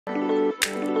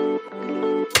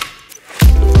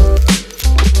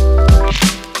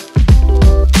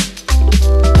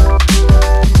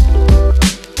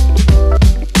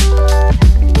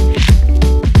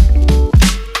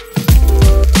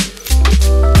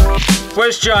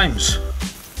Where's James?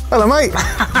 Hello, mate.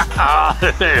 I've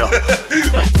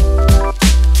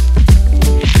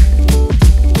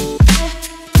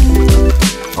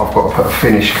got to put a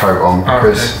finish coat on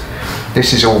because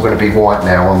this is all going to be white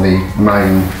now on the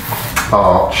main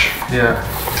arch. Yeah.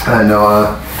 And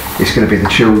it's going to be the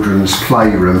children's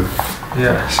playroom.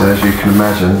 Yeah. So as you can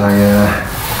imagine, they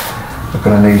are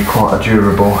going to need quite a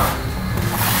durable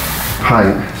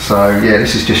paint. So yeah,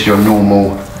 this is just your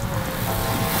normal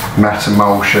matte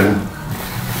emulsion.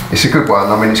 It's a good one.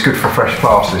 I mean, it's good for fresh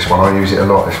plaster, this one. I use it a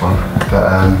lot, this one.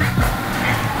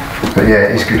 But yeah,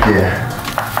 it's good here.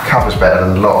 Covers better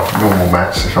than a lot of normal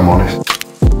mattes, if I'm honest.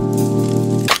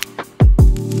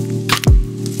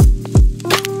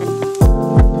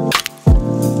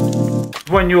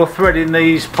 When you're threading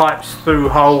these pipes through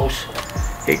holes,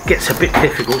 it gets a bit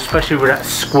difficult, especially with that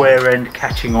square end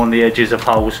catching on the edges of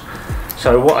holes.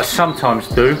 So what I sometimes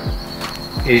do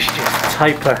is just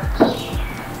taper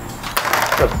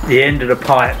the end of the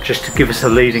pipe just to give us a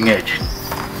leading edge.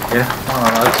 Yeah,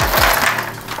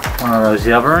 one of those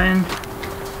the other end.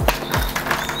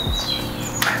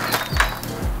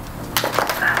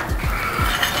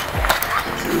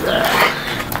 Do that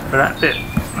for that bit.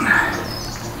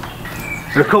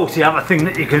 And of course, the other thing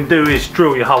that you can do is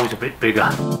drill your holes a bit bigger.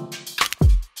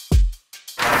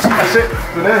 That's it,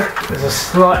 for there. There's a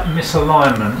slight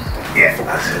misalignment. Yeah,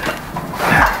 that's it.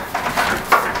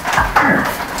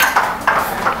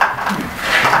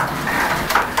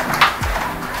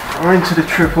 We're into the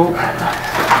triple.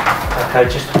 Okay,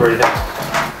 just to breathe it.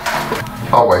 I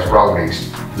always roll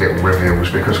these little reveals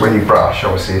because when you brush,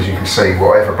 obviously as you can see,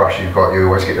 whatever brush you've got, you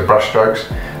always get the brush strokes.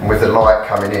 And with the light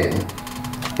coming in,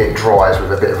 it dries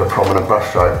with a bit of a prominent brush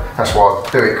stroke. That's why I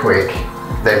do it quick,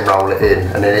 then roll it in,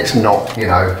 and then it's not, you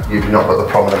know, you've not got the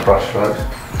prominent brush strokes.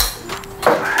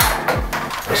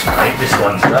 This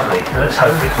one's lovely. Let's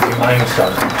hope it remains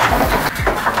so.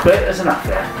 But there's enough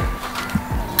there.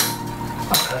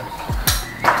 Okay.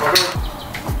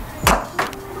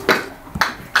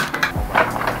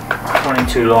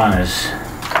 22 liners.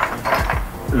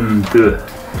 Good.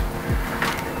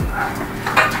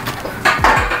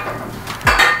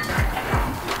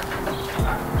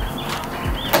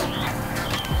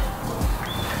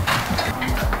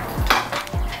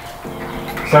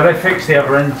 So they fixed the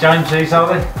other end, James, these are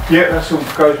they? Yeah, that's all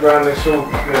goes round, it's all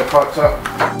piped up.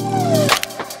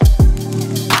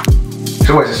 It's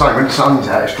always the same, when the sun's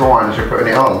out, it's drying as you're putting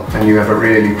it on, and you have a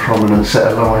really prominent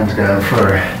set of lines going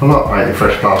through. I like painting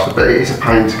fresh plaster, but it is a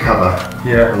pain to cover.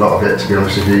 Yeah. A lot of it, to be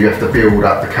honest with you. You have to build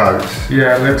up the coats.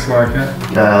 Yeah, it looks like it.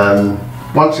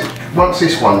 Once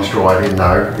this one's dried in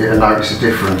though, you'll notice a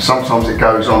difference. Sometimes it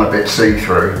goes on a bit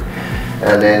see-through,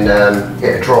 and then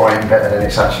it'll dry in better than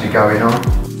it's actually going on.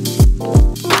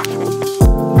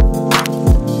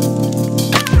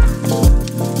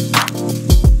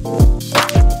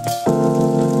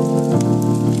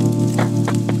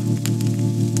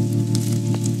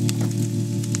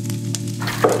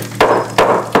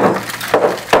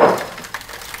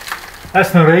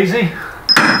 That's not easy.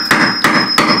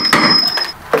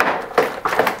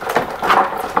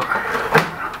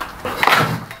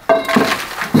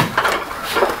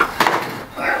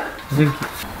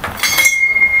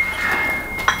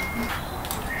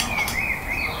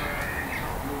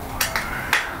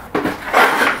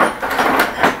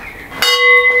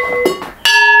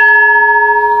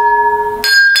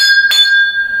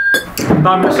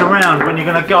 Don't mess around when you're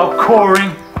going to go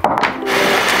coring.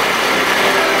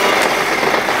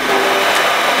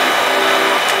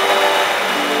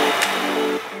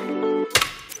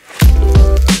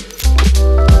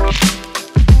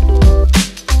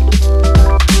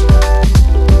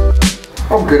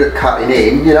 I'm good at cutting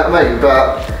in, you know what I mean,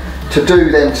 but to do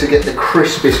them to get the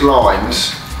crispest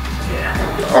lines, yeah,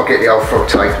 I'll get the old frog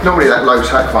tape. Normally that low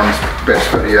tack one's best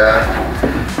for the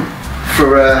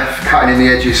cutting in the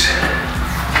edges.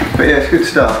 But yeah, it's good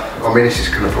stuff. I mean, this is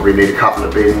going to probably need a couple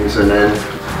of bins, and then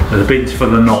the bins for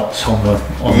the knots on the.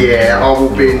 Yeah, I'll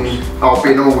bin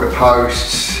all the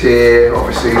posts here,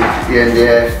 obviously the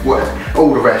NDF,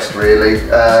 all the rest really.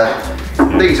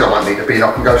 These I won't need a bin.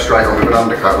 I can go straight on with an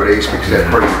undercut with these because they're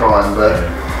pretty prime, but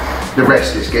the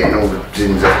rest is getting all the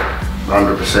bins at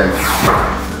 100%.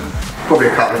 Probably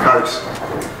a couple of coats,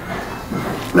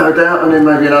 no doubt, and then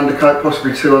maybe an undercoat,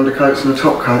 possibly 2 undercoats and a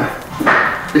top coat.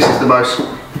 This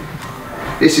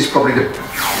is probably the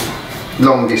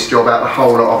longest job out of the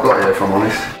whole lot I've got here, if I'm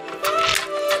honest.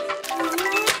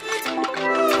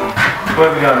 Where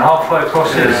are we going? Halfway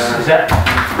across this? Is that?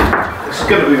 It's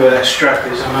going to be where that strap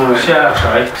is, I know it. Yeah,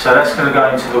 okay. So that's going to go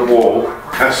into the wall.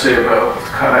 That's it, but I'll have to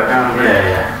cut that down a bit.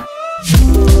 Yeah.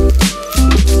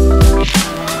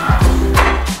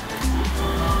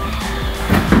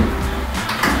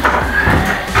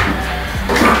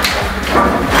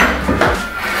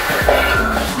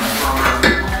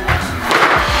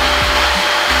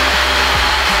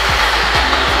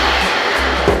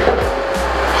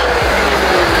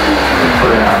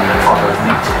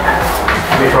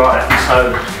 Right,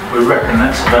 so we reckon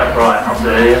that's about right up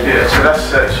there. Yeah, so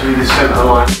that's actually the centre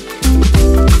line.